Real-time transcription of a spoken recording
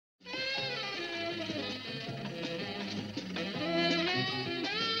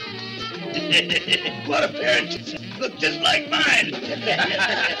What a parent! Look just like mine!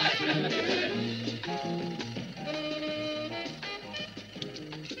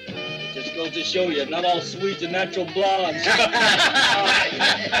 Just goes to show you, not all Swedes are natural blondes.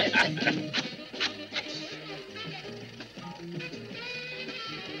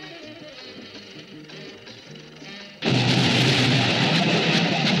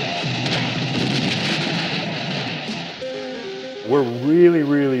 We're really,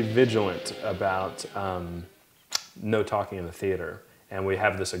 really vigilant about no talking in the theater, and we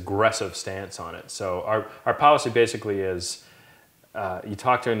have this aggressive stance on it. So our policy basically is, you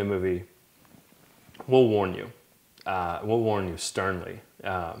talk during the movie, we'll warn you. We'll warn you sternly.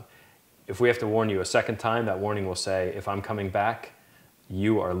 If we have to warn you a second time, that warning will say, if I'm coming back,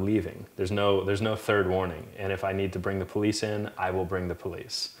 you are leaving. There's no third warning. And if I need to bring the police in, I will bring the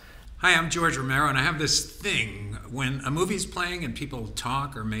police. Hi, I'm George Romero, and I have this thing. When a movie's playing and people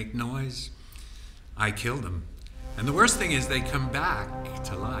talk or make noise, I kill them. And the worst thing is they come back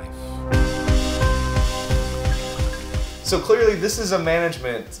to life. So clearly this is a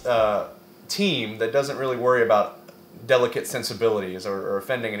management team that doesn't really worry about delicate sensibilities or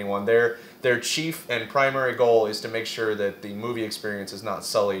offending anyone. Their chief and primary goal is to make sure that the movie experience is not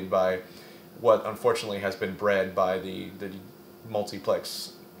sullied by what unfortunately has been bred by the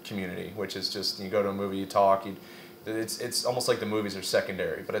multiplex community, which is just, you go to a movie, you talk, it's almost like the movies are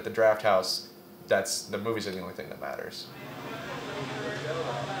secondary, but at the Draft House, the movies are the only thing that matters.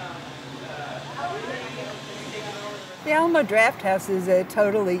 The Alamo Draft House is a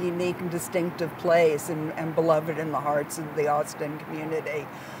totally unique and distinctive place and beloved in the hearts of the Austin community.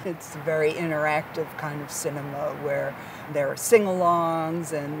 It's a very interactive kind of cinema where there are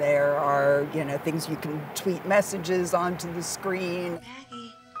sing-alongs and there are, things you can tweet messages onto the screen.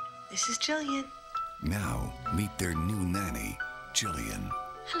 Maggie, this is Jillian. Now, meet their new nanny, Jillian.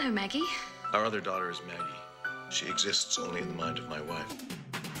 Hello, Maggie. Our other daughter is Maggie. She exists only in the mind of my wife.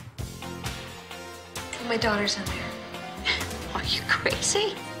 My daughter's in there. Are you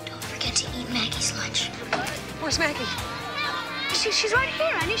crazy? Don't forget to eat Maggie's lunch. Where's Maggie? She's right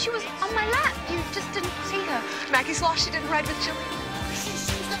here. I knew she was on my lap. You just didn't see her. Maggie's lost. She didn't ride with Jillian.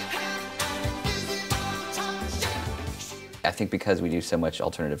 I think because we do so much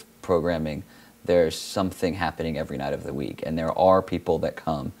alternative programming, there's something happening every night of the week, and there are people that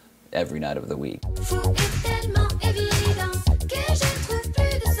come every night of the week.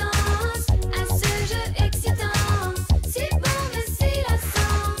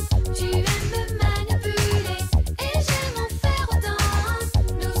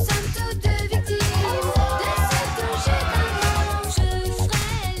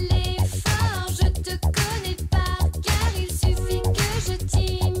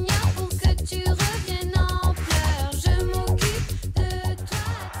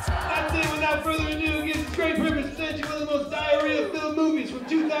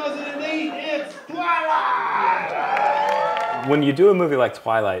 When you do a movie like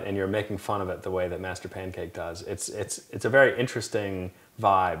Twilight and you're making fun of it the way that Master Pancake does, it's a very interesting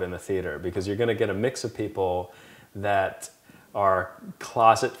vibe in the theater, because you're going to get a mix of people that are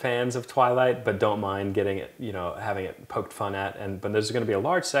closet fans of Twilight but don't mind getting it, having it poked fun at, but there's going to be a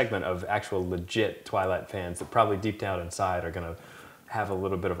large segment of actual legit Twilight fans that probably deep down inside are going to have a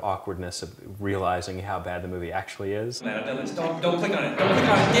little bit of awkwardness of realizing how bad the movie actually is. Don't click on it. Don't click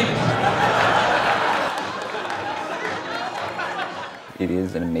on it, damn it. It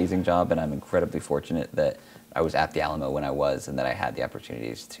is an amazing job, and I'm incredibly fortunate that I was at the Alamo when I was, and that I had the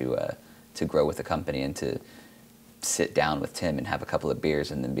opportunities to grow with the company and to sit down with Tim and have a couple of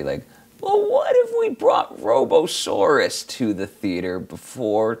beers and then be like, well, what if we brought Robosauras to the theater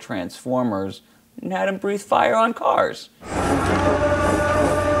before Transformers and had him breathe fire on cars?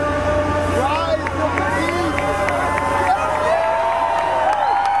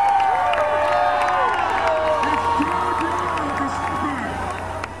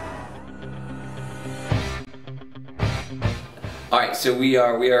 All right, so we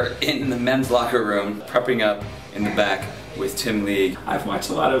are in the men's locker room, prepping up in the back with Tim Lee. I've watched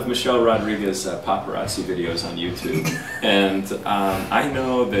a lot of Michelle Rodriguez paparazzi videos on YouTube, and I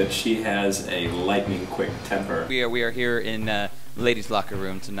know that she has a lightning quick temper. We are here in ladies' locker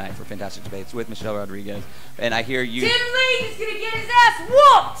room tonight for Fantastic Debates with Michelle Rodriguez, and I hear you. Tim Lee is gonna get his ass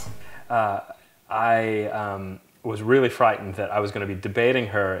whooped. I was really frightened that I was going to be debating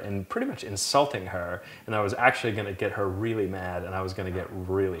her and pretty much insulting her, and I was actually going to get her really mad, and I was going to get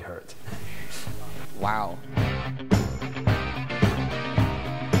really hurt. Wow.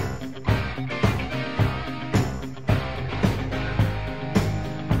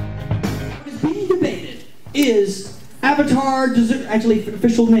 What is being debated is Avatar, actually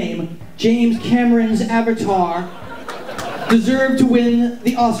official name, James Cameron's Avatar, deserved to win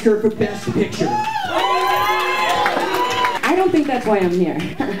the Oscar for Best Picture. I don't think that's why I'm here.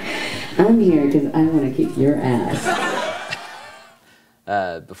 I'm here because I want to kick your ass.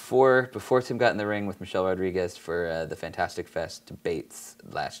 Before Tim got in the ring with Michelle Rodriguez for the Fantastic Fest debates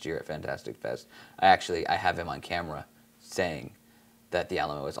last year at Fantastic Fest, I have him on camera saying that the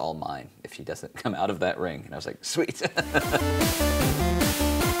Alamo is all mine if he doesn't come out of that ring. And I was like, sweet.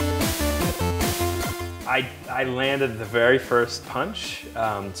 I landed the very first punch,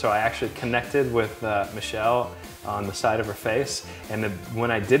 so I actually connected with Michelle on the side of her face, and when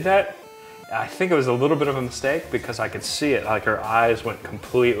I did that, I think it was a little bit of a mistake because I could see it, like her eyes went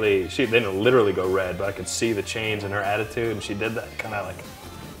completely, they didn't literally go red, but I could see the change in her attitude, and she did that kind of like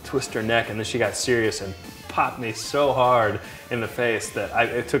twist her neck, and then she got serious and popped me so hard in the face that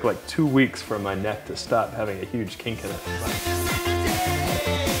it took like 2 weeks for my neck to stop having a huge kink in it.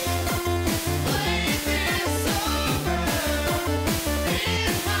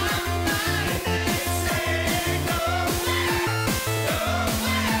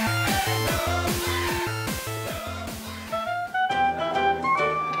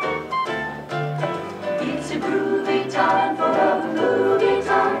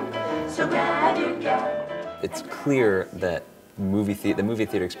 It's clear that the movie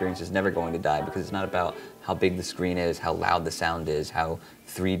theater experience is never going to die because it's not about how big the screen is, how loud the sound is, how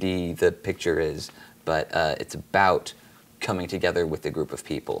 3D the picture is, but it's about coming together with a group of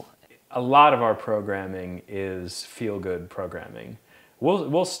people. A lot of our programming is feel-good programming.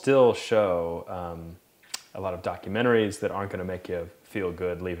 We'll still show a lot of documentaries that aren't going to make you feel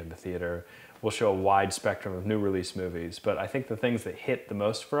good leaving the theater. We'll show a wide spectrum of new release movies, but I think the things that hit the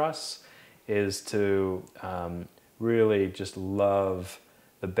most for us is to really just love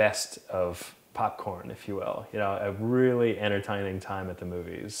the best of popcorn, if you will. You know, a really entertaining time at the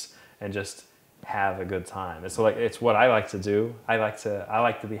movies and just have a good time. It's what I like to do. I like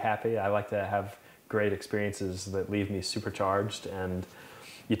to be happy. I like to have great experiences that leave me supercharged, and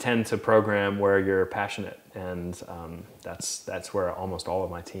you tend to program where you're passionate, and that's where almost all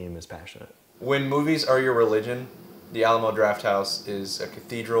of my team is passionate. When movies are your religion, the Alamo Drafthouse is a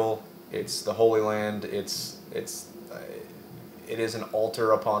cathedral. It's the Holy Land. It is an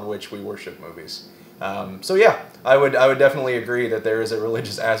altar upon which we worship movies. So yeah, I would definitely agree that there is a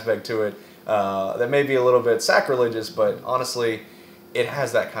religious aspect to it that may be a little bit sacrilegious, but honestly, it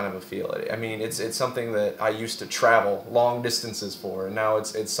has that kind of a feel. I mean, it's something that I used to travel long distances for, and now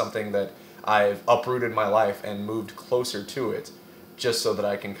it's something that I've uprooted my life and moved closer to it, just so that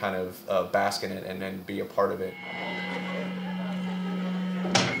I can kind of bask in it and be a part of it.